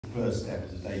first step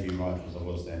as a debut writer as I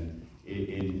was then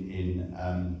in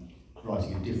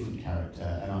writing a different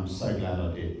character, and I'm so glad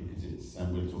I did, because it's,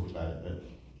 and we'll talk about it, but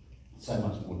so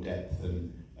much more depth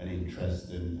and interest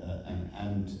and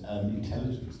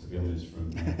intelligence, to be honest,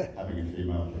 from having a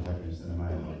female protagonist than a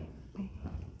male one.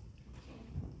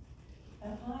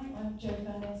 Hi, I'm Jo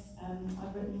Furniss.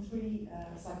 I've written 3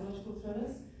 psychological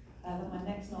thrillers. But my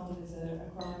next novel is a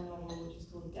crime novel which is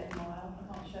called Dead Mile.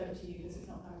 I can't show it to you because it's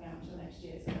not coming out until next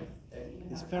year. So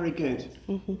it's very good.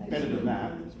 Better than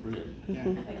that. It's brilliant. Yeah.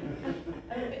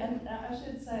 And I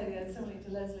should say, similarly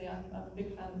to Lesley, I'm a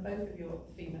big fan of both of your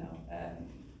female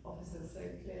officers. So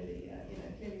clearly,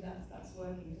 clearly that's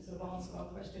working to sort of answer our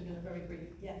question in a very brief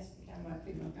yes, we can write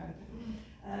female characters.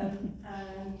 And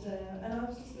I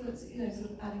was just going to,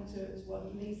 sort of adding to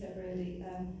what Leigh said really.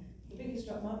 The biggest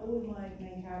struggle, all of my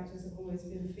main characters have always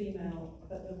been female,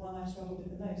 but the one I struggled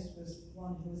with the most was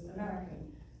one who was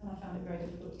American, and I found it very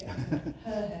difficult to get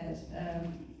her head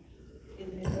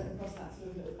across that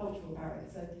sort of little cultural barrier.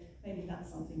 So maybe that's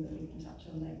something that we can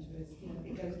touch on later. Is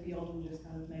it goes beyond just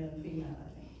kind of male and female, I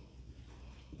think.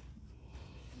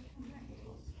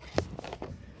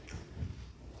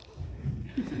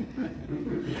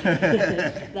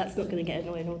 That's not going to get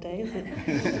annoying all day, is it?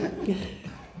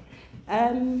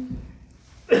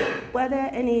 Were there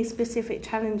any specific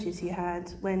challenges you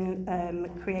had when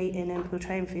creating and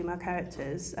portraying female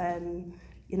characters?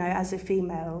 As a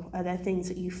female, are there things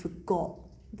that you forgot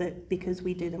that because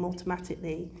we do them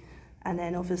automatically? And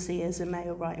then obviously as a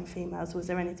male writing females, was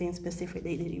there anything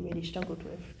specifically that you really struggled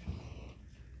with?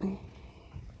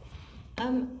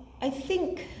 I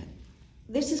think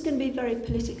this is going to be very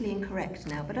politically incorrect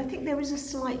now, but I think there is a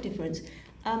slight difference.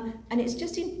 And it's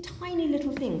just in tiny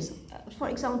little things. For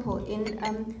example,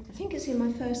 I think it's in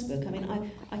my first book. I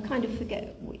mean, I kind of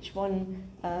forget which one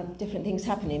different things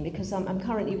happen in, because I'm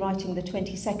currently writing the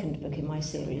 22nd book in my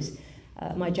series,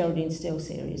 my Geraldine Steele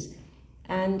series.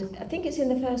 And I think it's in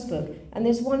the first book. And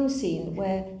there's one scene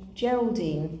where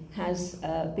Geraldine has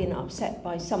been upset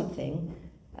by something.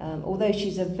 Although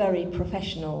she's a very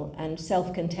professional and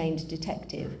self-contained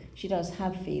detective, she does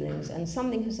have feelings, and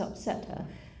something has upset her.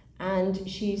 And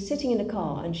she's sitting in a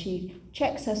car and she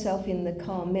checks herself in the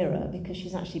car mirror because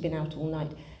she's actually been out all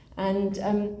night. And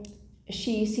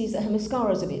she sees that her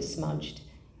mascara's a bit smudged.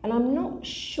 And I'm not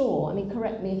sure, I mean,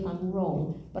 correct me if I'm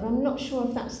wrong, but I'm not sure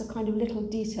if that's the kind of little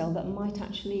detail that might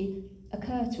actually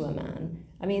occur to a man.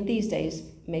 I mean, these days,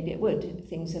 maybe it would.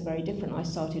 Things are very different. I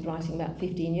started writing about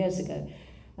 15 years ago.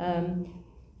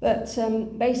 But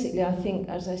basically, I think,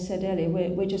 as I said earlier,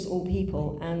 we're just all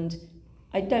people, and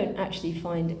I don't actually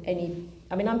find any...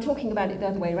 I mean, I'm talking about it the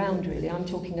other way around, really. I'm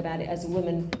talking about it as a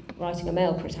woman writing a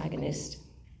male protagonist,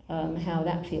 how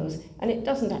that feels. And it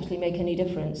doesn't actually make any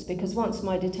difference, because once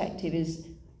my detective is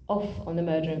off on the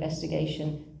murder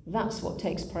investigation, that's what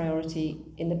takes priority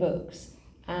in the books.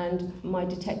 And my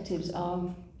detectives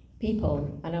are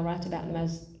people, and I write about them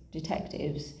as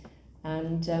detectives.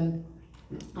 And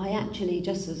I actually,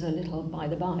 just as a little by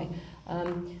the by,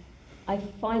 I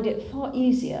find it far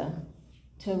easier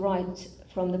to write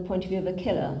from the point of view of a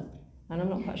killer, and I'm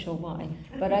not quite sure why,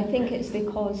 but I think it's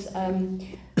because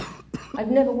I've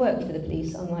never worked for the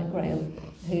police, unlike Graham,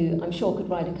 who I'm sure could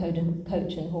ride a coach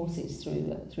and horses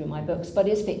through my books, but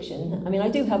it's fiction. I mean, I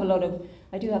do have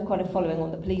quite a following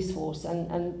on the police force,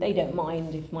 and they don't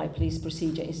mind if my police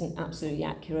procedure isn't absolutely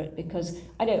accurate, because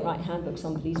I don't write handbooks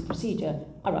on police procedure.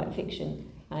 I write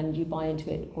fiction, and you buy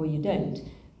into it or you don't.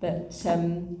 But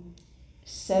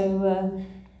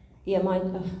yeah, I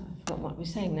forgot what we're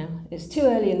saying now. It's too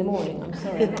early in the morning, I'm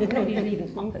sorry. I'm not usually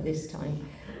even up at this time.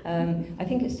 I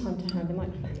think it's time to hand the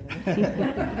microphone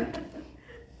over.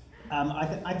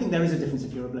 I think there is a difference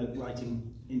if you're a bloke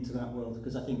writing into that world,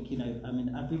 because I think,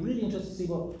 I'd be really interested to see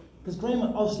because Graham,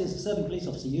 obviously as a serving police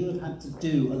officer, you have had to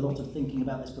do a lot of thinking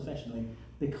about this professionally,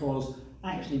 because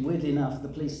actually, weirdly enough, the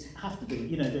police have to do,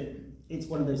 it's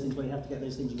one of those things where you have to get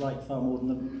those things right far more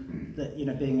than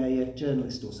being a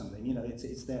journalist or something.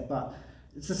 It's there. But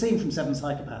it's the scene from Seven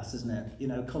Psychopaths, isn't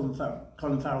it? Colin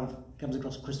Farrell comes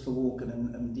across Christopher Walken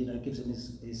and gives him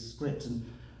his script, and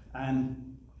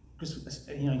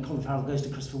Colin Farrell goes to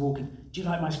Christopher Walken, "Do you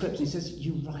like my script?" And he says,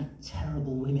 "You write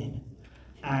terrible women,"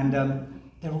 and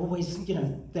they're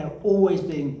always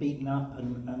being beaten up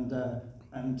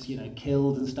and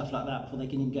killed and stuff like that before they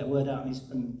can even get a word out.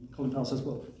 And Colin Farrell says,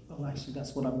 well, actually,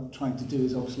 that's what I'm trying to do,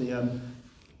 is obviously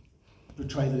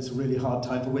portray that it's a really hard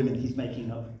time for women. He's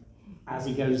making up as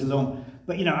he goes along.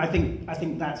 But I think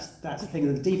that's the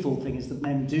thing. The default thing is that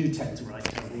men do tend to write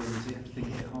terrible women, so you have to think a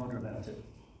bit harder about it.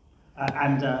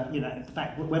 In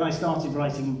fact, when I started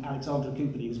writing Alexandra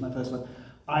Cooper, who was my first one,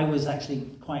 I was actually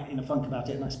quite in a funk about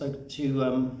it, and I spoke to,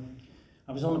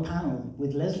 I was on a panel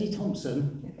with Lesley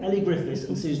Thomson, Ellie Griffiths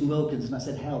and Susan Wilkins, and I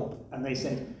said, help. And they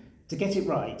said, to get it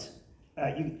right,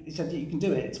 he said, you can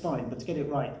do it, it's fine, but to get it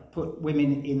right, put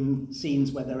women in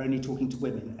scenes where they're only talking to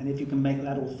women, and if you can make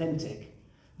that authentic,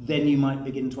 then you might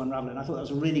begin to unravel it. And I thought that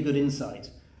was a really good insight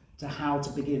to how to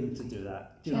begin to do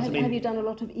that. Do you know what I mean? Have you done a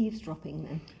lot of eavesdropping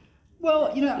then?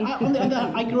 Well, you know,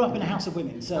 I grew up in a house of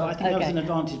women, so I think that was an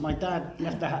advantage. My dad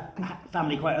left the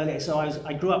family quite early, so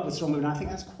I grew up with strong women. I think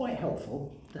that's quite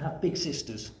helpful to have big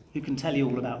sisters who can tell you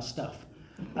all about stuff.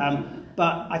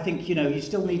 But I think, you know, you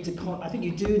still need to, I think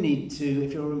you do need to,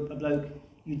 if you're a bloke,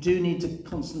 you do need to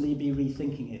constantly be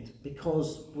rethinking it,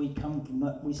 because we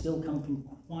still come from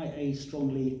quite a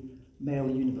strongly male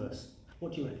universe.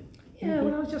 What do you reckon? Yeah,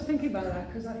 well, I was just thinking about that,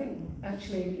 because I think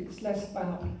actually it's less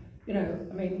about, you know,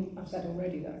 I mean, I've said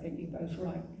already that I think you both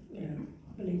write, you know,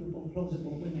 believable,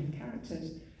 plausible women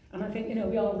characters. And I think, you know,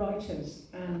 we are writers,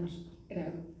 and, you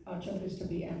know, our job is to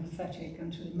be empathetic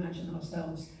and to imagine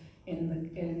ourselves in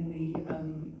the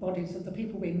bodies of the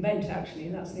people we invent, actually,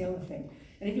 and that's the other thing.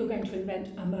 And if you're going to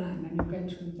invent a man and you're going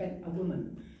to invent a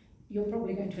woman, you're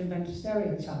probably going to invent a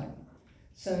stereotype.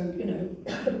 So, you know,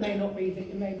 it may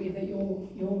be that your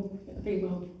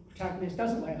female protagonist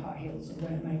doesn't wear high heels or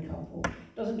wear makeup or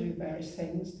doesn't do various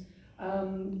things.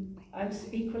 And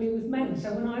equally with men.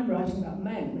 So when I'm writing about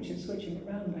men, which is switching it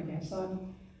around, I guess,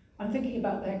 I'm thinking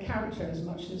about their character as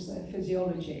much as their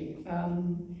physiology.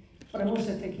 But I'm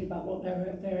also thinking about what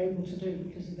they're able to do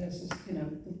because of their, you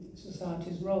know,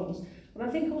 society's roles. But I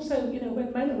think also, you know,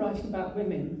 when men are writing about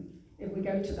women, if we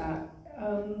go to that,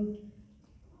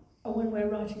 or when we're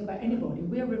writing about anybody,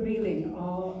 we're revealing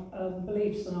our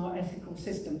beliefs and our ethical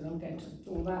systems. I'll get to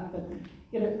all that, but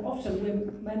you know, often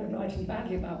men are writing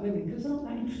badly about women because they're not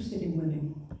that interested in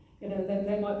women. You know,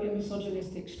 there might be a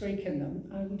misogynistic streak in them,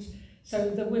 and so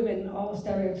the women are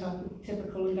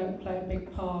stereotypical and don't play a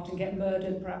big part and get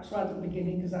murdered perhaps right at the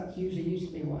beginning, because that's usually used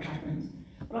to be what happens.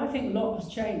 But I think a lot has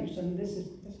changed, and this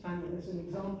panel is an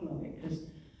example of it, because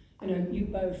you know, you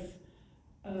both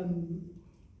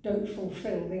don't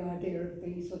fulfil the idea of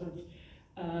the sort of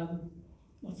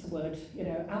what's the word? You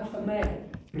know, alpha male.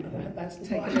 That's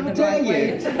taken in the right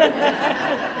way. You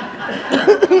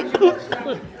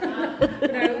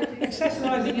know,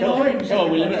 accessorising in orange. Come on,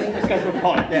 William, let's go for a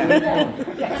pint. Yes,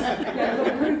 yeah, we've got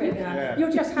to prove it now. Yeah.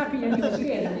 You're just happy in your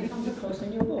skin, and it comes across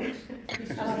in your books.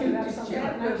 And I think that's something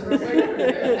that knows.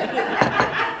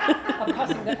 I'm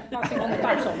passing on the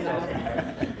baton now.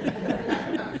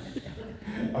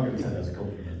 I'm going to take that as a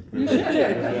compliment. You should do. You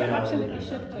absolutely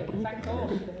should do. Thank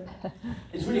God.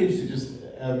 It's really interesting just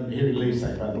hearing Leigh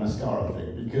say about the mascara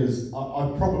thing, because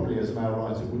I probably, as a male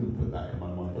writer, wouldn't put that in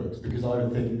one of my books, because I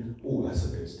would think, oh, that's a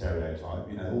bit stereotype,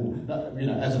 you know,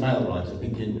 as a male writer,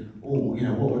 thinking, oh, you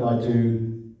know, what would I do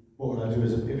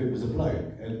as if it was a bloke,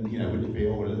 and you know, would it be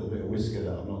a little bit of whisker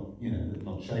that I'm not, you know,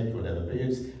 not shaved or whatever. But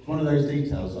it's one of those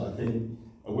details that I think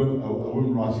a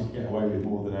woman writer can get away with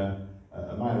more than a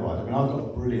male writer. I mean, I've got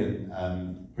a brilliant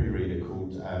pre-reader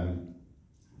called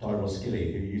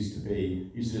D.S.O.B, who used to do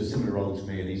a similar role to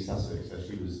me in East Sussex. So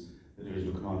she was the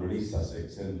divisional commander in East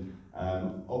Sussex, and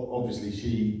obviously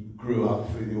she grew up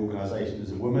through the organisation as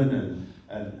a woman,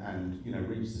 and you know,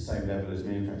 reached the same level as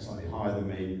me, in fact slightly higher than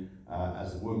me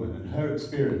as a woman. And her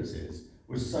experiences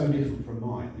were so different from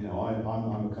mine. You know, I'm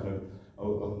a kind of a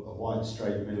white,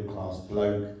 straight, middle class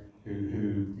bloke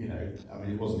who you know, I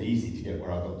mean, it wasn't easy to get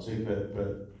where I got to,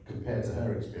 but compared to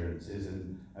her experiences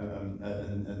and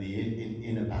the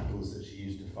inner battles that she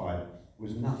used to fight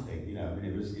was nothing. You know, I mean,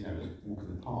 it was, you know, it was a walk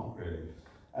in the park really.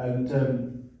 And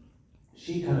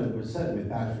she kind of was certainly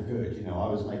bad for good. You know, I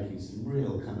was making some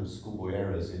real kind of schoolboy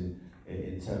errors in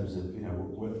terms of, you know,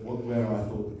 where I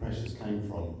thought the pressures came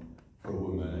from for a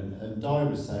woman. And Di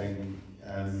was saying, she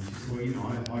said, well, you know,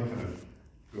 I kind of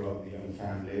grew up with a young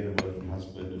family and a working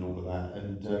husband and all of that.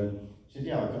 And she said,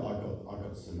 yeah, I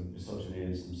got some misogyny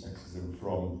and some sexism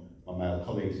from my male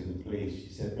colleagues in the police. She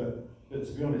said, but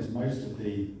to be honest, most of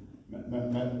the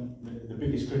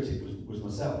biggest critic was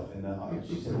myself. In that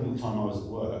she said, all the time I was at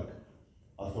work,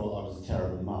 I thought I was a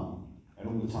terrible mum, and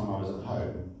all the time I was at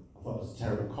home, I thought I was a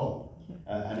terrible cop.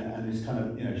 And this kind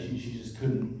of, you know, she just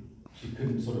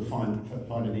couldn't sort of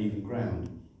find an even ground.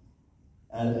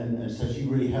 And so she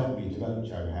really helped me develop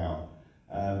Jo Howe,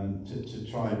 to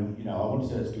try and, you know, I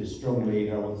wanted her to be a strong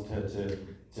leader. I wanted her to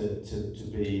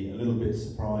be a little bit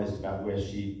surprised about where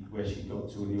she got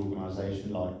to in the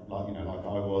organisation, like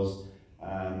I was.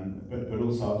 But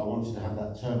also I wanted to have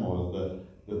that turmoil that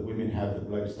women have that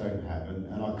blokes don't have,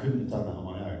 and I couldn't have done that on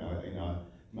my own.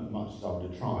 Much as I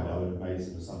would have tried, I would have made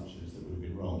some assumptions that would have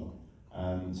been wrong.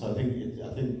 So I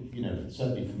think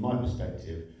certainly from my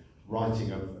perspective,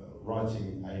 writing a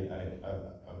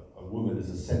woman as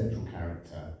a central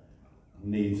character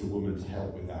needs a woman to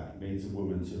help with that. Needs a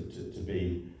woman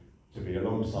to be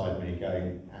alongside me,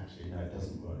 going, actually no, it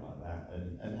doesn't work like that,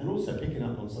 and also picking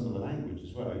up on some of the language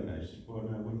as well. Well,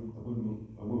 no,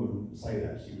 a woman wouldn't say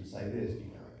that. She would say this.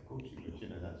 You go, of course she would.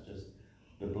 That's just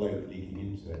the bloke leaking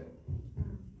into it.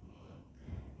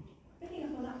 Picking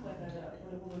up on that point though, that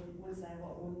what a woman would say and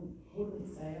what a woman wouldn't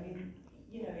say, I mean,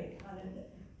 it kind of,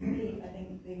 for me, I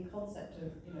think the concept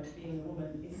of, being a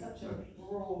woman is such a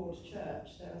broad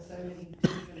church. There are so many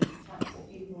different types of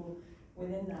people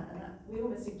within that, and that we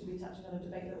almost seem to be touching on a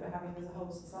debate that we're having as a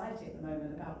whole society at the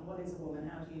moment about what is a woman,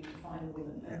 how do you define a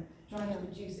woman, and trying to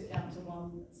reduce it down to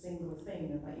one single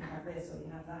thing, of like you have this or you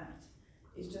have that,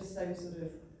 is just so sort of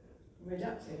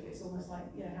reductive. It's almost like,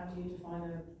 how do you define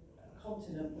a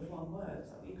continent with one word?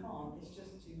 It's like, you can't, it's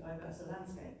just too diverse a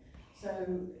landscape. So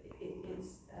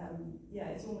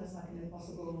it's almost like an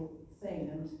impossible thing,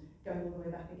 and going all the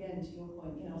way back again to your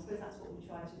point, I suppose that's what we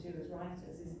try to do as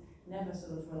writers, is never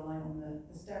sort of rely on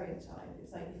the stereotype.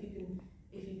 It's like if you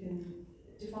can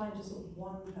define just sort of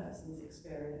one person's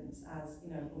experience as,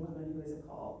 a woman who is a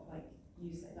cop, like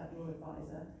you say, like your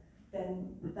advisor,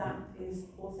 then that is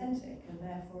authentic, and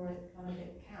therefore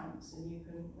it counts, and you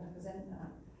can represent that.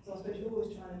 So I suppose you're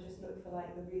always trying to just look for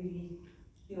like the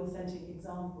authentic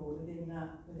example within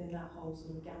that whole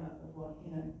sort of gamut of what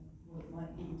it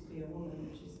might be to be a woman,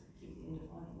 which is completely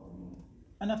indefinable.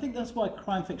 And I think that's why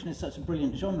crime fiction is such a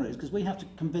brilliant genre, is because we have to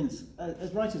convince,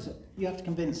 as writers, you have to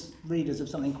convince readers of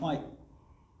something quite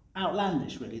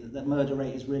outlandish, really, that the murder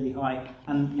rate is really high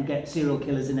and you get serial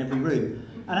killers in every room.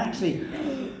 And actually,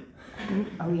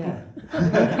 oh yeah.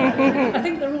 I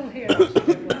think they're all here.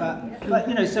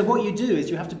 But so what you do is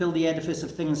you have to build the edifice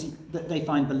of things that they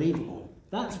find believable.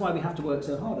 That's why we have to work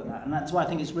so hard at that, and that's why I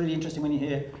think it's really interesting when you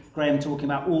hear Graham talking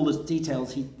about all the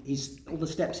details, all the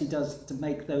steps he does to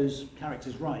make those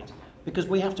characters right, because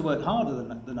we have to work harder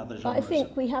than other genres. But I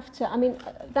think we have to,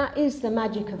 that is the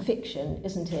magic of fiction,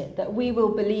 isn't it? That we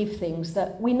will believe things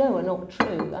that we know are not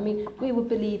true. We will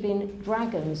believe in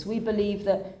dragons. We believe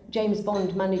that James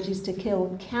Bond manages to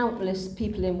kill countless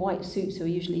people in white suits who are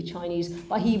usually Chinese,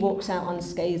 but he walks out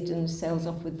unscathed and sails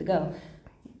off with the girl.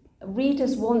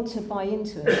 Readers want to buy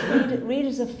into it.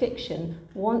 Readers of fiction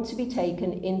want to be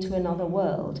taken into another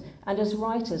world. And as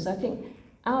writers, I think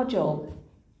our job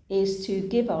is to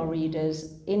give our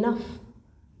readers enough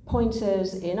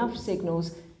pointers, enough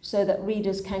signals, so that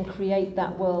readers can create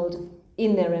that world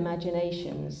in their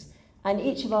imaginations. And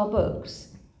each of our books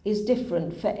is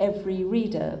different for every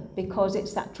reader, because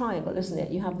it's that triangle, isn't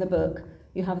it? You have the book,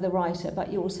 you have the writer,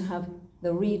 but you also have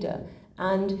the reader.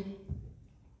 And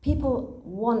people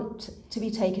want to be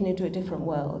taken into a different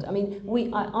world.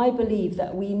 I believe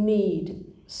that we need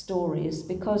stories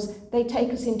because they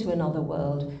take us into another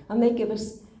world, and they give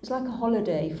us, it's like a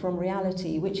holiday from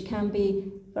reality, which can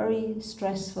be very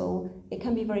stressful, it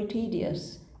can be very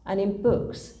tedious. And in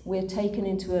books, we're taken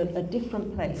into a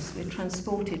different place, we're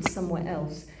transported somewhere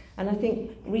else. And I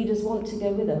think readers want to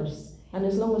go with us, and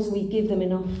as long as we give them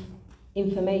enough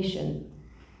information,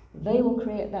 they will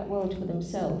create that world for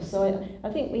themselves. So I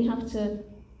think we have to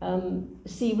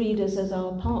see readers as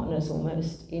our partners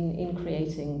almost in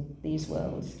creating these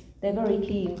worlds. They're very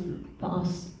keen for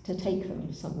us to take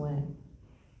them somewhere.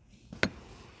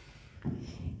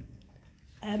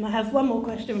 I have one more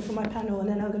question for my panel, and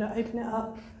then I'm going to open it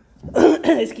up.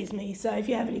 Excuse me. So if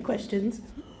you have any questions.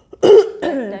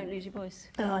 Don't lose your voice.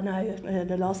 Oh no,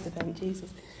 the last event,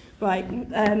 Jesus. Right,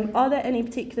 are there any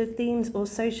particular themes or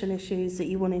social issues that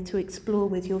you wanted to explore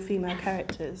with your female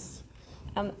characters?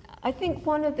 I think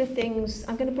one of the things,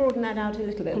 I'm going to broaden that out a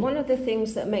little bit, one of the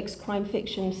things that makes crime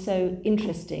fiction so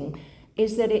interesting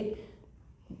is that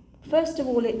first of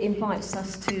all, it invites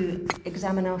us to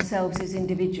examine ourselves as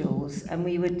individuals, and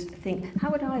we would think, how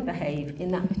would I behave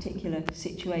in that particular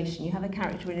situation? You have a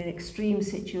character in an extreme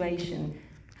situation,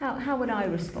 how would I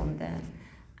respond there?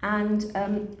 And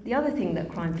the other thing that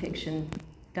crime fiction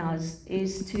does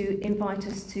is to invite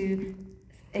us to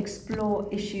explore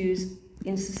issues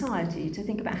in society, to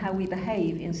think about how we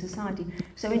behave in society.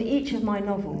 So in each of my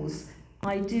novels,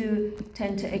 I do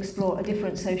tend to explore a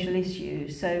different social issue.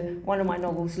 So one of my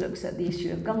novels looks at the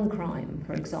issue of gun crime,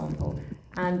 for example.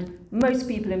 And most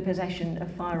people in possession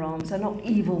of firearms are not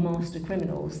evil master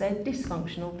criminals. They're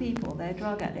dysfunctional people. They're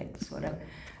drug addicts, whatever.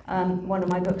 One of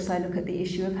my books, I look at the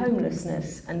issue of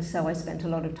homelessness, and so I spent a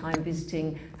lot of time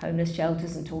visiting homeless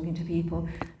shelters and talking to people.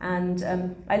 And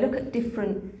I look at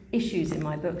different issues in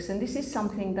my books, and this is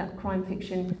something that crime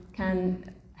fiction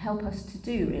can help us to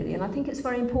do, really. And I think it's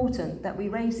very important that we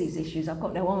raise these issues. I've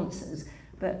got no answers,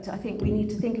 but I think we need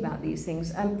to think about these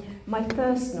things. My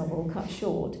first novel, Cut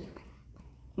Short,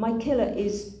 my killer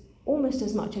is almost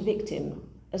as much a victim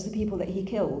as the people that he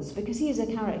kills, because he is a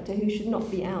character who should not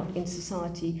be out in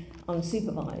society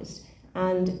unsupervised.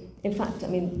 And in fact, I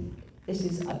mean, this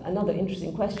is another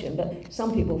interesting question, but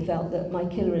some people felt that my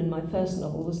killer in my first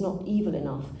novel was not evil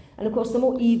enough. And of course, the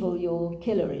more evil your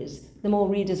killer is, the more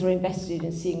readers are invested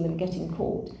in seeing them getting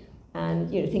caught.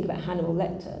 And, you know, think about Hannibal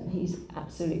Lecter, and he's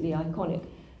absolutely iconic.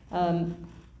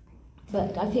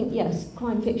 But I think, yes,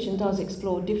 crime fiction does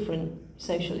explore different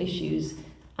social issues.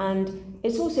 And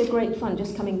it's also great fun,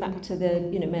 just coming back to the,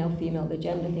 you know, male, female, the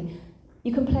gender thing.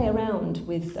 You can play around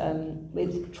with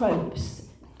tropes,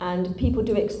 and people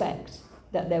do expect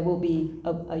that there will be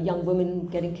a young woman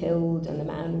getting killed and the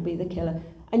man will be the killer.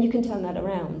 And you can turn that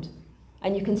around,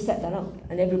 and you can set that up,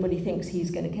 and everybody thinks he's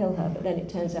going to kill her, but then it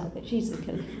turns out that she's the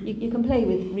killer. You can play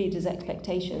with readers'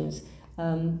 expectations,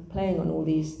 playing on all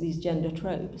these gender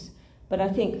tropes. But I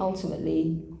think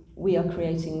ultimately we are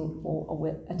creating, or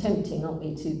we're attempting, aren't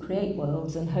we, to create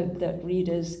worlds and hope that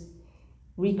readers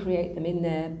recreate them in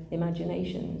their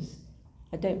imaginations.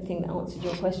 I don't think that answered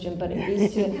your question, but it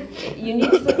is to, you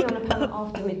need to put me on a panel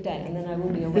after midday, and then I will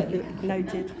be away.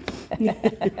 Noted. Yeah,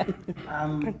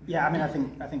 I mean, I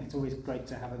think it's always great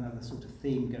to have another sort of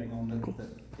theme going on that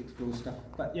explores stuff.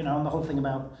 But, you know, on the whole thing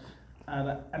about,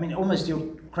 I mean, almost your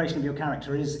creation of your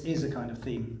character is a kind of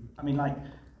theme. I mean, like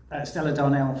Stella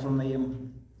Darnell from the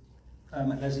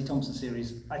Lesley Thomson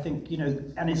series, I think, you know,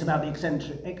 and it's about the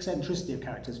eccentricity of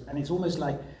characters, and it's almost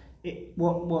like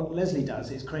what Lesley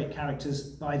does is create characters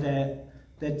by they're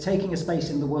taking a space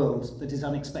in the world that is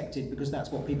unexpected, because that's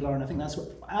what people are, and I think that's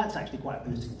actually quite a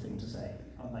political thing to say.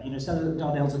 You know, Stella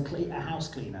Darnell's a house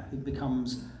cleaner who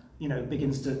becomes, you know,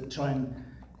 begins to try and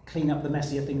clean up the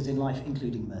messier things in life,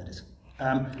 including murders.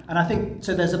 And I think,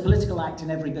 so there's a political act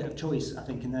in every bit of choice, I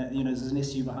think, you know, there's an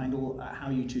issue behind all how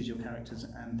you choose your characters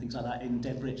and things like that. In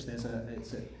Dead Rich, it's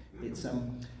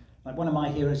like one of my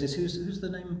heroes is, who's the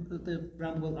name of the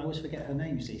round the world? I always forget her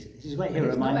name, you see. She's a great hero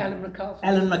of mine. It's not Ellen MacArthur.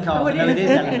 Ellen MacArthur, no, it is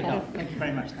Ellen MacArthur. Thank you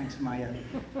very much, thanks for my...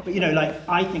 But, you know, like,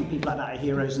 I think people like that are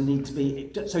heroes and need to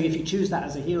be... So if you choose that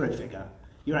as a hero figure,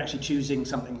 you're actually choosing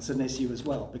something that's an issue as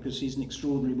well, because she's an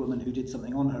extraordinary woman who did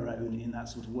something on her own in that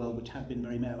sort of world, which had been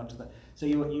very male up to that. So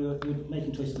you're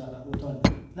making choices like that all the time.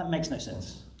 That makes no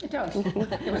sense. It does.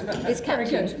 It's very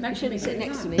catchy. good. You shouldn't sit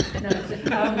next to me. But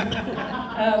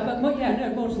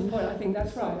more to the point, I think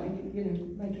that's right. I think, you know,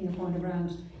 making a point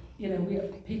around, you know,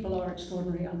 people are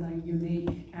extraordinary and they're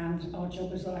unique, and our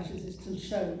job as writers is to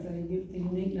show the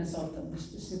uniqueness of them, the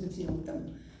specificity of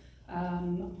them.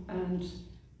 And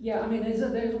yeah, I mean, there's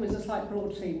always a slight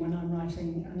broad theme when I'm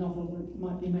writing a novel that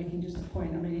might be making just a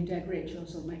point. I mean, in Dead Rich, you're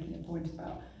sort of making a point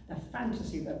about the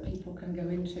fantasy that people can go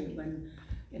into when,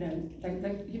 you know,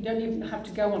 you don't even have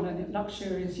to go on a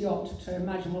luxurious yacht to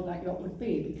imagine what that yacht would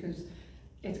be, because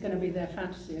it's going to be their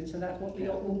fantasy, and so that's what the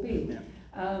yacht will be. Yeah.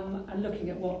 And looking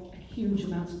at what huge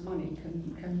amounts of money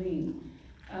can mean.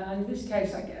 In this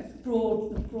case, I guess the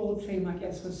broad theme, I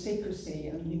guess, was secrecy,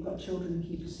 and you've got children who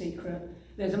keep a secret.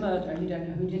 There's a murder, and you don't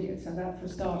know who did it, so that, for a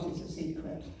start, is a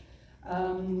secret.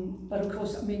 But of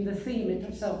course, I mean, the theme in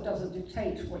itself doesn't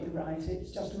dictate what you write,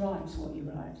 it just writes what you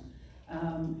write.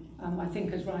 I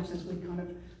think as writers, we kind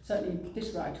of, certainly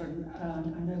this writer, and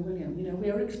I know William, you know, we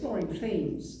are exploring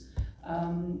themes,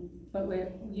 but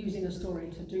we're using a story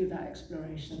to do that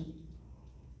exploration.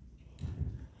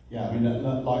 Yeah, I mean,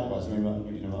 likewise, I mean,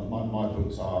 you know, my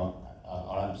books are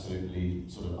absolutely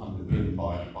sort of underpinned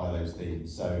by those themes.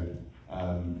 So,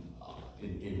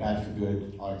 in Bad for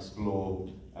Good, I explore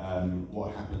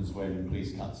what happens when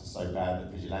police cuts are so bad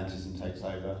that vigilantism takes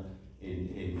over.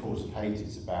 In Force of Hate,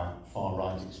 it's about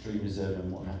far-right extremism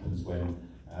and what happens when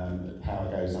power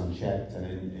goes unchecked. And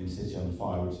in City on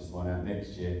Fire, which is the one out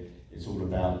next year, it's all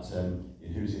about in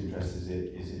whose interest is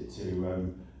it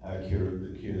to cure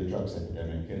the drugs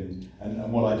epidemic.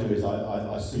 And what I do is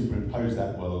I superimpose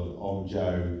that world on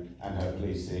Jo and her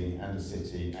policing and the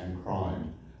city and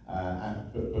crime.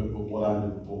 But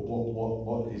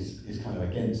what is kind of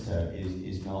against her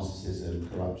is narcissism,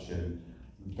 corruption,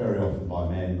 very often by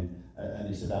men, and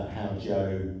it's about how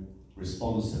Jo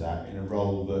responds to that in a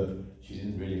role that she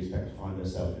didn't really expect to find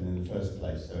herself in the first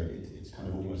place. So it's kind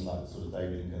of almost like the sort of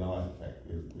David and Goliath effect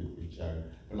with Jo.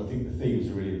 But I think the themes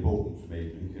are really important for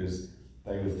me, because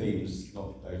they were themes,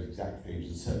 not those exact themes,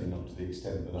 and certainly not to the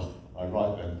extent that I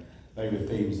write them. They were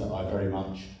themes that I very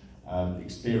much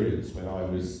experienced when I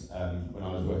was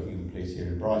working in the police here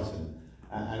in Brighton,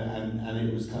 and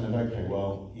it was kind of, okay,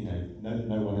 well, you know,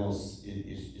 no one else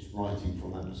is writing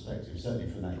from that perspective, certainly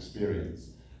from that experience.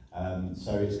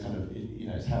 So it's kind of,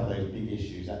 it's how those big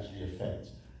issues actually affect,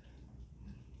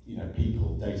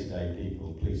 people, day-to-day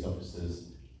people, police officers,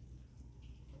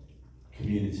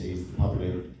 communities, the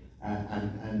public,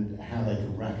 and how they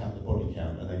can rack up the body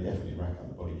count, and they definitely rack up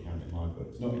the body count in my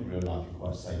books. Not in real life, you're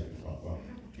quite safe, well,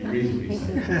 you're reasonably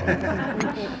safe.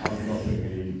 I'm not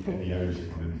doing any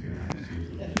ownership of anything.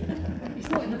 It's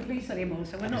not in the police anymore,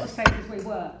 so we're not as safe as we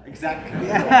were. Exactly.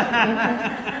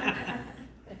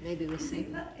 Maybe we'll see.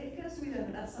 It occurs to me then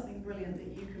that that's something brilliant that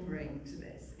you can bring to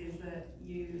this, is that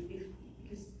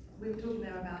because we were talking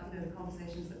there about the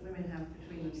conversations that women have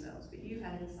between themselves, but you've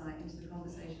had insight into the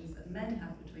conversations that men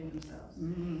have between themselves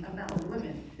about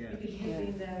women. Yeah. Because you've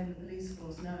been there in the police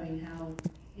force, knowing how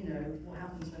what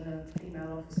happens when a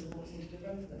female officer walks into the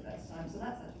room for the first time. So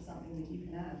that's actually something that you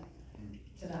can add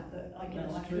to that. I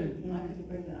couldn't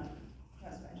bring that.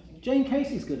 That's very interesting. Jane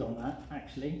Casey's good on that,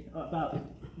 actually,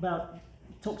 about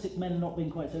toxic men not being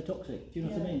quite so toxic. Do you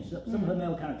know what I mean? Some of her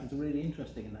male characters are really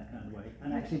interesting in that kind of way,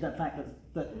 and actually the fact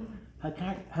that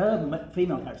her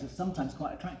female characters are sometimes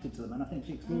quite attracted to them, and I think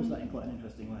she explores that in quite an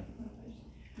interesting way.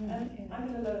 I'm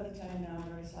going to lower the tone now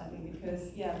very slightly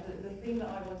because, the theme that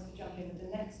I wanted to jump in with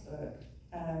the next book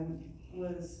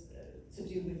was to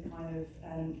do with kind of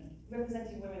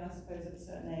representing women, I suppose, at a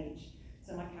certain age.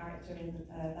 So my character in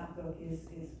that book is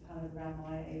kind of around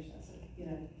my age, that's 50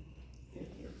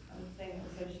 kind of thing.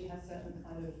 So she has certain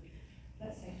kind of,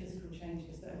 let's say, physical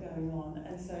changes that are going on.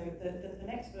 And so the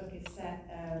next book is set,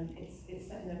 it's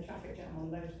set in a traffic jam on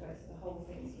the motorway, so the whole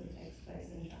thing sort of takes place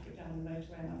in a traffic jam on the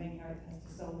motorway, and my main character has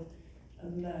to solve a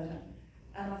murder.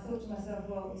 And I thought to myself,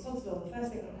 well, Sosville, the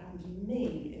first thing that would happen to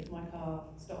me if my car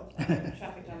stopped at a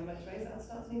traffic jam on the motorway is that I'll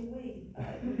start to need a wee.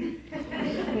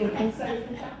 And so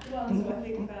from chapter 1 to I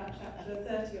think about chapter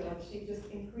 30 odd, she just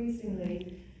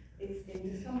increasingly is in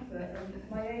discomfort. And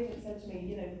my agent said to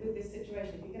me, with this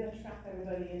situation, if you're going to trap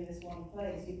everybody in this one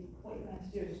place, what you're going to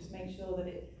have to do is just make sure that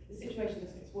the situation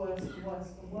just gets worse and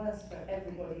worse and worse for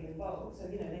everybody involved. So,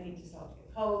 they need to start to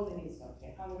get cold, they need to start to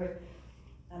get hungry.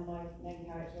 And my main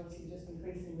character obviously just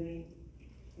increasingly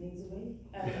needs a wee.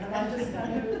 And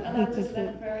I just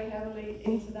went very heavily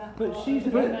into that part of the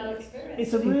female experience.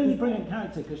 It's a really brilliant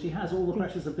character because she has all the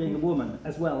pressures of being a woman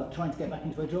as well, trying to get back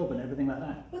into her job and everything like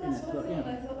that. Well, that's what I thought.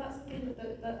 I thought that's the thing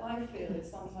that I feel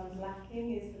is sometimes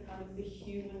lacking, is the kind of the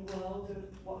human world of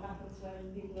what happens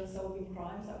when people are solving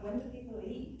crimes. Like, when do people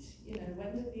eat?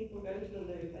 When do people go to the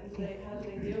loo? How do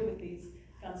they deal with these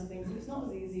kinds of things? And it's not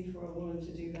as easy for a woman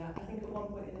to do that. I think at one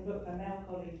point in the book, her male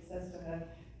colleague says to her,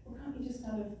 well, can't you just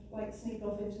kind of sneak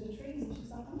off into the trees? And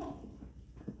she's like, I'm not,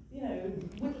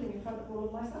 whittling in front of all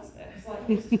of my suspects.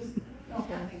 It's just not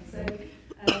happening. So,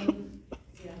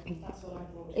 that's what I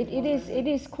thought. It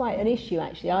is quite an issue,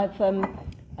 actually. I've,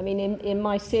 in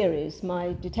my series,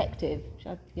 my detective,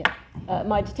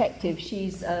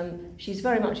 she's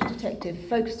very much a detective,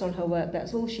 focused on her work.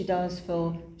 That's all she does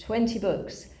for 20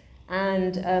 books.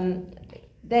 And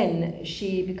then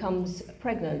she becomes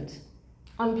pregnant,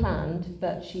 unplanned,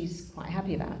 but she's quite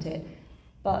happy about it.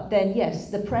 But then, yes,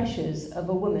 the pressures of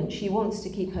a woman, she wants to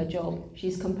keep her job.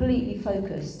 She's completely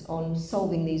focused on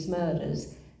solving these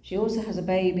murders. She also has a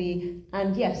baby,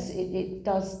 and yes, it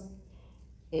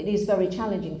is very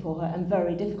challenging for her and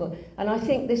very difficult. And I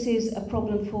think this is a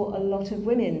problem for a lot of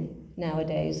women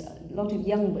nowadays, a lot of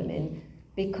young women,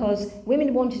 because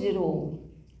women wanted it all.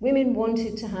 Women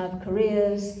wanted to have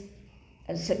careers,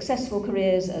 as successful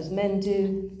careers as men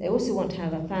do. They also want to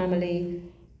have a family.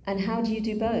 And how do you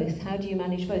do both? How do you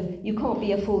manage both? You can't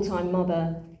be a full-time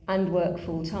mother and work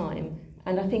full-time.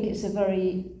 And I think it's a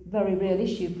very, very real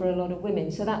issue for a lot of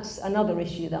women. So that's another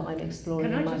issue that I'm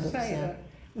exploring in my books now. Can I just say that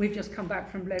we've just come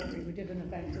back from Ledbury. We did an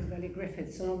event with Ellie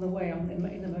Griffiths, and on the way in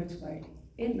the motorway,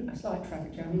 in a slight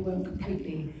traffic jam, we weren't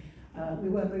completely... we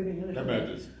were moving a little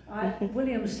bit.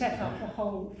 William set up the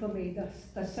whole, for me,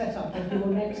 the setup of your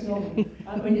next novel.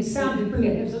 It sounded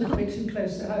brilliant. It was a little bit too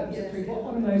close to home, so we got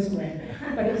on a motorway.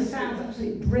 But it sounds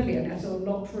absolutely brilliant as a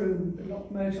locked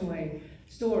motorway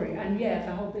story. And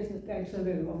the whole business going to the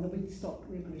loo, we stopped,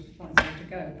 we managed to find somewhere to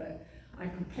go. But I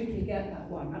completely get that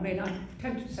one. I'm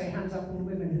tempted to say hands up all the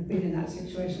women who've been in that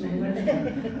situation on the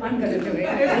motorway. I'm going to do it.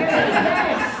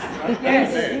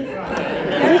 Yes!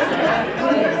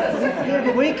 Yeah,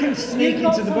 but we can sneak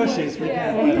into the bushes. We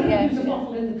can. Use a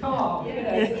bottle in the car.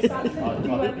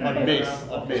 I'd miss.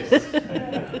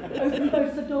 Open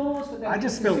both the doors. I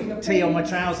just spilled tea on my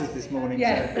trousers this morning.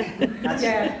 Yeah.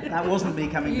 So that wasn't me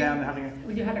coming down and having a...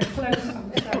 Well, you had a close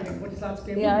understanding of what it's like to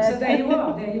be a woman. So there you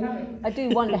are. There you have it. I do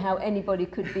wonder how anybody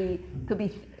could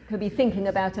could be thinking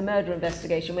about a murder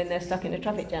investigation when they're stuck in a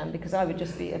traffic jam, because I would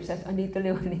just be obsessed. I need the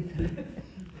loo, I need the loo.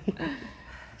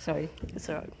 Sorry. It's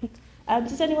all right.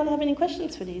 Does anyone have any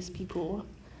questions for these people?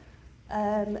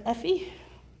 Effie?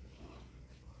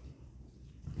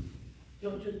 You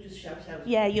want to just shout out?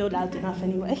 Yeah, you're loud enough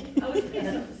anyway. I was a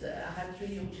police officer, I had 3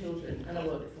 young children, and I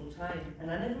worked full time,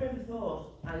 and I never ever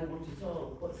thought I would want it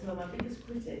all, but some of my biggest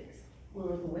critics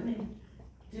were other women.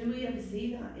 Do we ever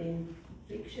see that in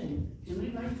fiction? Do we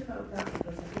write about that?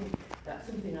 Because I think that's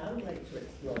something I would like to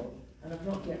explore, and I've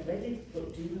not yet read it,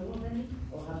 but do you know of any?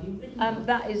 Or have you written?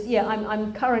 That is, yeah,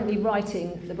 I'm currently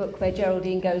writing the book where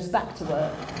Geraldine goes back to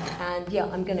work, and yeah,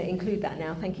 I'm going to include that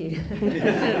now, thank you.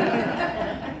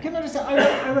 Can I just say,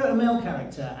 I wrote a male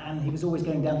character, and he was always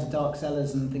going down to dark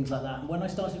cellars and things like that. And when I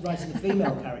started writing a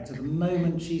female character, the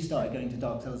moment she started going to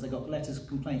dark cellars, I got letters,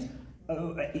 complaints.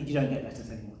 Oh, you don't get letters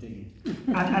anymore, do you?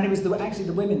 And it was actually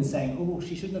the women saying, oh,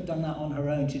 she shouldn't have done that on her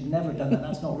own. She'd never have done that.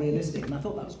 That's not realistic. And I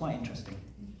thought that was quite interesting.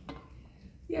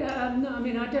 Yeah, no, I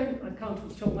mean, I can't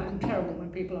talk about, I'm terrible when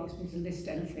people ask me to list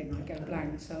anything, I go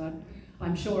blank, so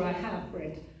I'm sure I have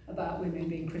read about women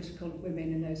being critical of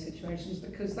women in those situations,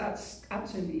 because that's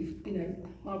absolutely,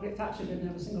 Margaret Thatcher didn't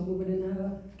have a single woman in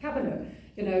her cabinet,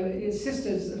 his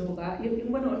sisters and all that.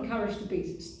 We're not encouraged to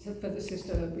be for the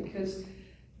sisterhood, because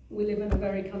we live in a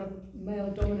very kind of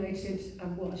male-dominated,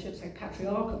 and I should say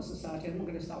patriarchal society. I'm not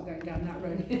going to start going down that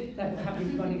road, that happy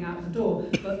running out the door.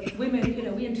 But women,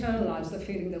 we internalise the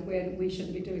feeling that we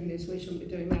shouldn't be doing this, we shouldn't be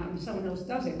doing that, and someone else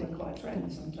does it. We're quite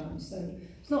threatened sometimes. So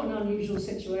it's not an unusual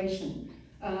situation,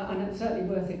 and it's certainly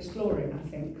worth exploring, I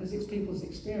think, because it's people's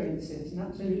experiences. And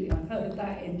absolutely, I've heard of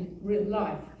that in real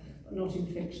life, but not in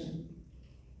fiction.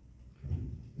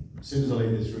 As soon as I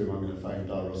leave this room, I'm going to phone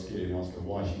Leigh Russell and ask her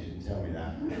why she didn't tell me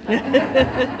that.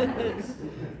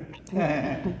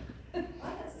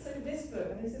 So this book,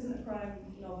 and this isn't a crime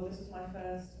novel, this was my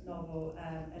first novel,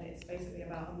 and it's basically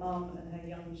about a mum and her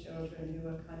young children who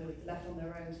were kind of left on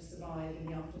their own to survive in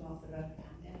the aftermath of a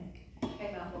pandemic. It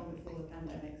came out long before the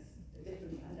pandemics, a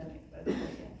different pandemic, but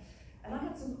yeah. And I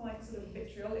had some quite sort of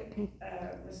vitriolic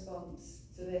response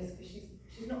to this, because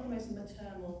she's not the most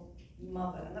maternal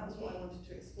mother, and that was what I wanted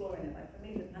to explore in it. Like, for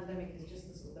me, the pandemic is just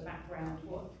the sort of the background.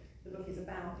 What the book is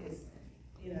about is,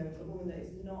 a woman that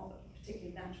is not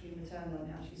particularly naturally maternal, and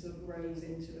how she sort of grows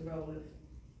into the role of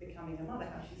becoming a mother,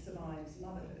 how she survives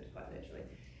motherhood, quite literally.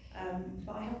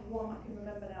 But I have I can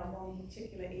remember now one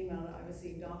particular email that I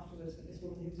received afterwards with this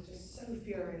woman who was just so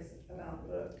furious about the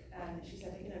book, and she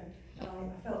said, and I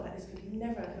felt like this could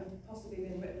never have possibly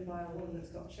been written by a woman that's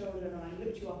got children, and I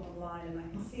looked you up online, and I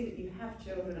can see that you have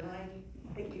children, and I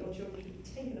think that your children should be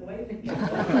taken away from you.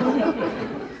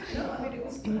 No, I mean, it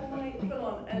was quite full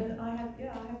on, and I had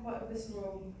quite a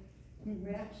visceral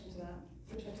reaction to that,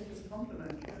 which I took as a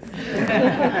compliment.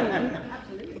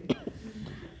 Absolutely.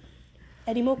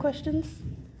 Any more questions?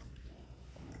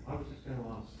 I was just going to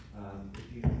ask,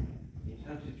 in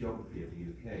terms of geography of the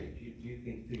UK, do you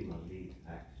think female leads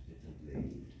act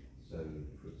differently? So,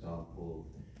 for example,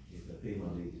 if a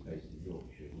female lead is based in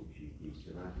Yorkshire, would she be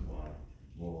surrounded by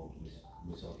more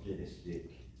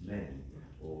misogynistic men,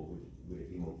 or would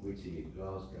it be more witty in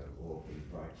Glasgow or in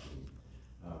Brighton?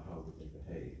 How would they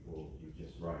behave, or do you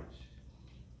just write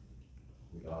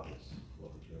regardless of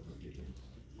what the geography is?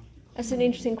 That's an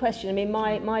interesting question. I mean,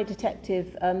 my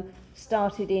detective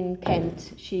started in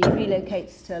Kent. She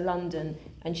relocates to London,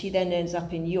 and she then ends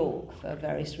up in York for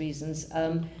various reasons.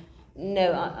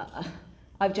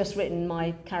 I've just written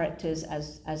my characters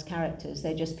as characters.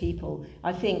 They're just people.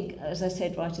 I think, as I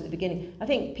said right at the beginning, I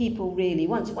think people really,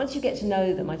 once you get to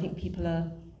know them, I think people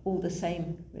are all the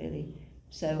same, really.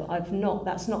 So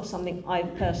that's not something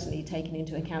I've personally taken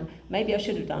into account. Maybe I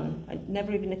should have done. It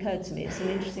never even occurred to me. It's an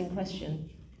interesting question.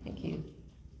 Thank you.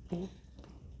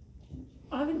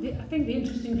 I think the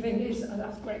interesting thing is,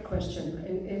 that's a great question,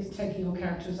 is taking your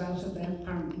characters out of their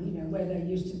apparent, where they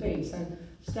used to be. So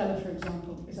Stella, for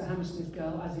example, is a Hammersmith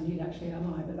girl, as indeed actually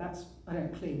am I, but I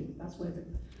don't clean. That's where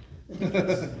the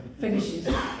difference finishes.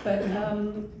 But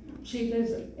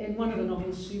in one of the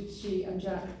novels, she and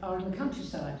Jack are in the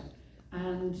countryside.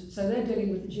 And so they're dealing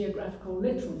with the geographical,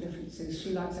 literal differences. She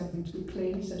likes everything to be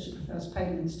clean, so she prefers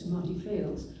pavements to muddy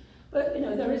fields. But,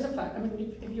 there is a fact. I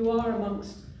mean, if you are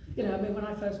amongst, when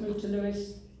I first moved to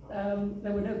Lewes,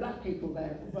 there were no black people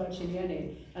there, virtually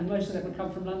any, and most of them would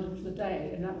come from London for the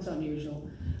day, and that was unusual.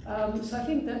 So I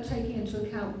think that taking into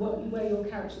account where your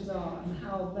characters are and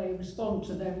how they respond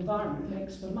to their environment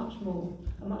makes for a much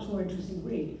more interesting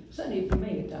read. Certainly for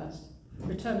me it does.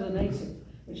 Return of the Native,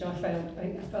 which I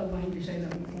failed my English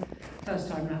A-level first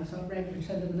time round, so I read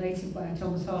Return of the Native by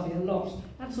Thomas Hardy a lot.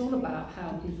 That's all about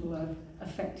how people are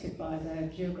affected by their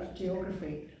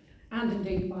geography and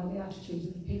indeed by the attitudes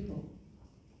of the people.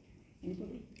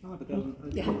 Anybody? I'll have a go.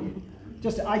 Yeah.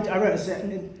 Just, I wrote a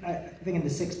thing in the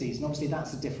 60s, and obviously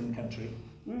that's a different country.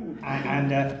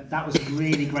 And that was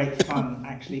really great fun,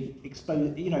 actually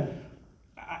expose, you know,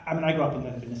 I mean, I grew up in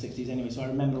the 60s anyway, so I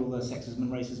remember all the sexism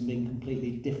and racism being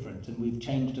completely different, and we've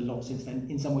changed a lot since then.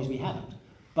 In some ways we haven't.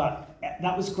 But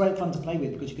that was great fun to play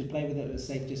with, because you could play with it at a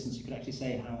safe distance. You could actually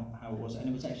say how it was, and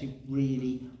it was actually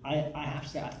really, I have to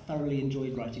say, I thoroughly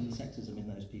enjoyed writing the sexism in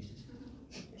those pieces.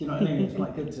 Do you know what I mean? It was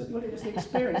quite good to... Well, it was the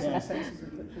experience of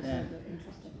sexism which was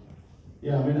interesting.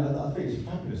 Yeah, I mean, I think it's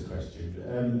a fabulous question,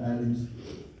 and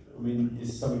I mean,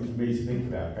 it's something for me to think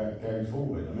about going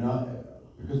forward. I mean,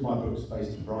 because my book's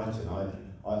based in Brighton,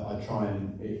 I try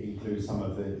and include some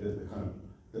of the kind of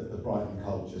the Brighton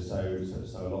culture, so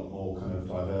a lot more kind of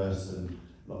diverse and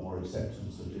a lot more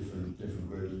acceptance of different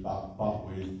groups, but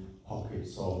with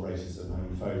pockets of racism,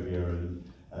 homophobia,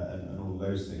 and all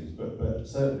those things. But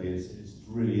certainly, it's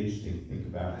really interesting to think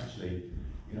about, actually,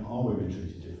 you know, are women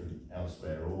treated different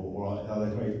elsewhere, or are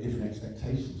there very different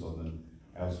expectations on them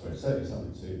elsewhere? It's certainly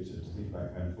something to think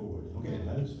about going forward. We'll get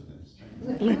loads from this.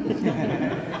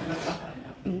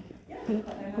 Yeah, I don't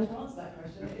know how to answer that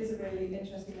question. It is a really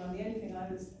interesting one. The only thing I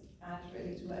would add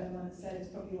really to what everyone has said is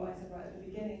probably what I said right at the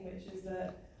beginning, which is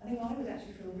that I think I would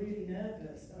actually feel really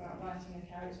nervous about writing a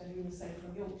character who was, say,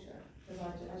 from Yorkshire, because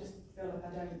I just feel like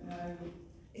I don't know.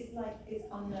 It's like it's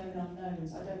unknown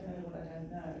unknowns. I don't know what I don't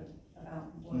know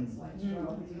about what it's like to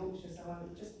grow up in Yorkshire, so I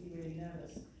would just be really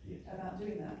nervous about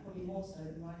doing that, probably more so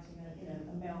than writing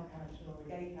a male character or a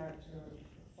gay character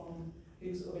from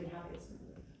who sort of inhabits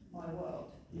my world.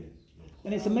 Yes.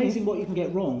 And it's amazing what you can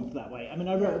get wrong that way. I mean,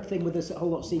 I wrote a thing with this whole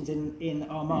lot of scenes in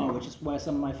Armagh, which is where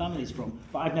some of my family's from,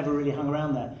 but I've never really hung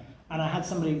around there. And I had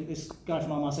this guy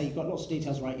from Armagh say, you've got lots of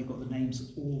details right, you've got the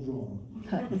names all wrong.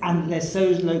 And they're so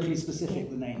locally specific,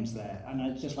 the names there, and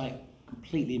it's just like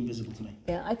completely invisible to me.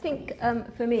 Yeah, I think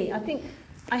for me, I think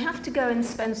I have to go and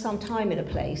spend some time in a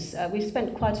place. We've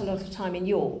spent quite a lot of time in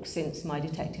York since my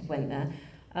detective went there.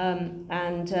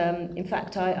 In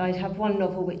fact, I have one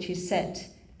novel which is set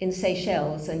in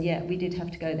Seychelles, and yet we did have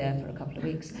to go there for a couple of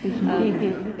weeks.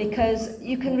 Because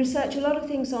you can research a lot of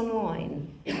things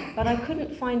online, but I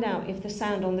couldn't find out if the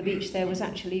sand on the beach there was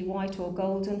actually white or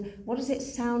golden. What does it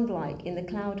sound like in the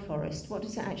cloud forest? What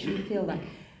does it actually feel like?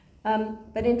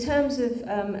 But in terms of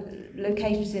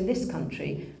locations in this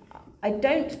country, I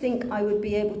don't think I would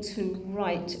be able to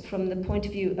write from the point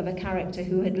of view of a character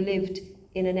who had lived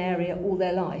in an area all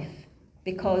their life.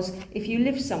 Because if you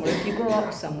live somewhere, if you grow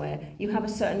up somewhere, you have a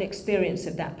certain experience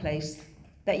of that place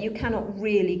that you cannot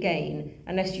really gain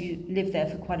unless you live there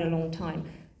for quite a long time.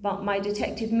 But my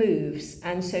detective moves,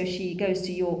 and so she goes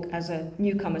to York as a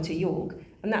newcomer to York,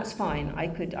 and that's fine. I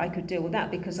could deal with that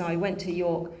because I went to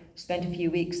York, spent a few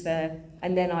weeks there,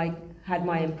 and then I had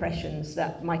my impressions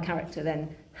that my character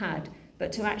then had.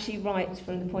 But to actually write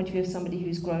from the point of view of somebody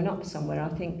who's grown up somewhere, I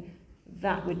think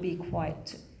that would be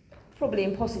quite probably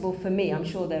impossible for me. I'm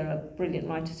sure there are brilliant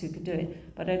writers who could do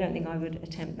it, but I don't think I would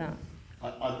attempt that.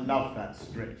 I love that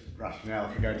strict rationale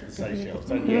for going to the Seychelles,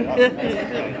 don't you? I think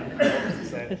that's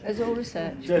great. There's all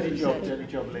research. Dirty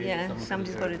job, Leigh. Yeah,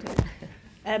 somebody's got to do it.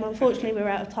 Unfortunately, we're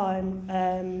out of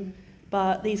time,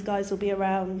 but these guys will be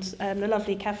around. The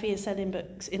lovely Cafe is selling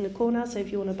books in the corner, so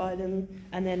if you want to buy them,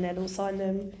 and then they'll all sign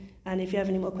them. And if you have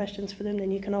any more questions for them, then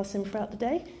you can ask them throughout the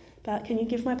day. But can you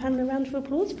give my panel a round of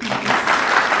applause, please?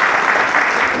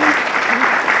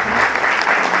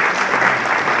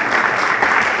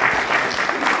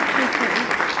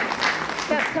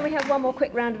 Can we have one more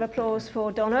quick round of applause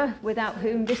for Donna, without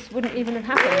whom this wouldn't even have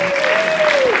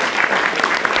happened?